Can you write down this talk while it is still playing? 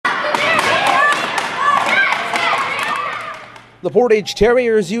The Portage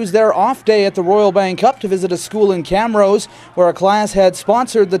Terriers used their off day at the Royal Bank Cup to visit a school in Camrose, where a class had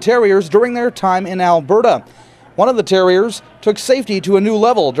sponsored the Terriers during their time in Alberta. One of the Terriers took safety to a new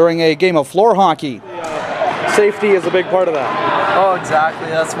level during a game of floor hockey. Safety is a big part of that. Oh, exactly.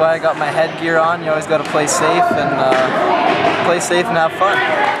 That's why I got my headgear on. You always got to play safe and have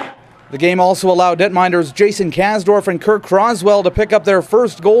fun. The game also allowed netminders Jason Kasdorf and Kirk Croswell to pick up their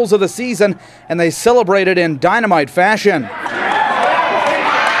first goals of the season, and they celebrated in dynamite fashion.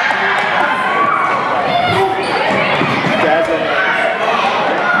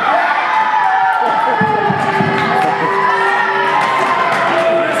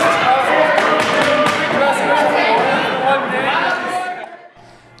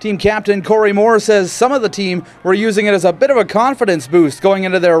 Team captain Corey Moore says some of the team were using it as a bit of a confidence boost going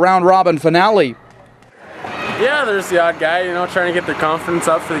into their round-robin finale. Yeah, there's the odd guy, trying to get their confidence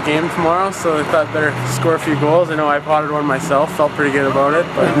up for the game tomorrow, so I thought better score a few goals. I know I potted one myself, felt pretty good about it,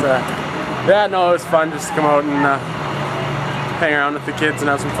 but yeah, no, it was fun just to come out and hang around with the kids and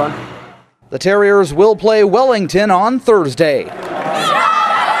have some fun. The Terriers will play Wellington on Thursday.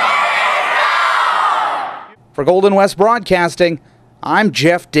 For Golden West Broadcasting, I'm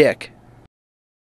Jeff Dick.